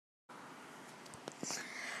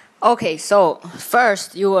Okay, so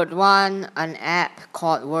first you would want an app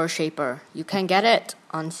called World Shaper. You can get it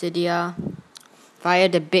on Cydia via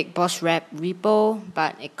the Big Boss Rap repo,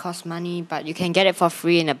 but it costs money. But you can get it for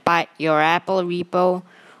free in the Byte Your Apple repo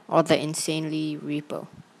or the Insanely repo.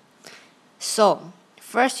 So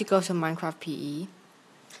first you go to Minecraft PE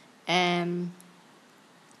and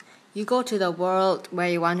you go to the world where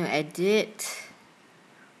you want to edit.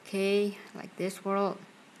 Okay, like this world.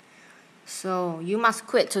 So you must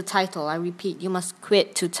quit to title. I repeat, you must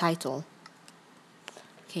quit to title.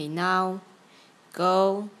 Okay, now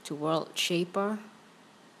go to World Shaper.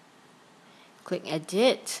 Click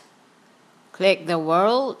Edit. Click the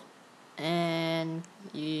world, and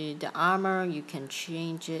the armor you can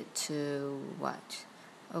change it to what?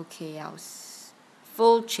 Okay,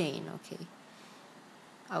 full chain.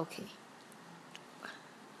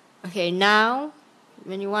 Okay, now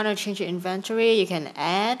when you want to change your inventory, you can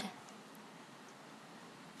add.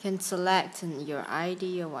 You can select your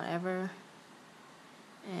ID or whatever.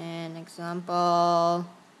 An example,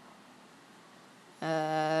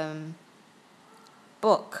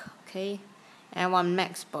 book, okay, and I want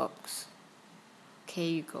max books. Okay,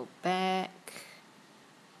 you go back,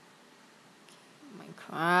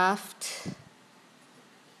 Minecraft,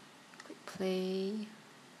 click play,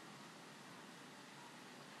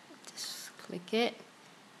 just click it,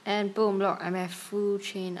 and boom, look, I'm at full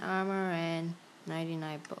chain armor and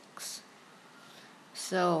 99 books.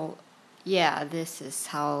 So yeah, this is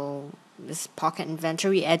how this Pocket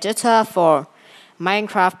Inventory Editor for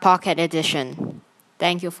Minecraft Pocket Edition.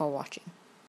 Thank you for watching.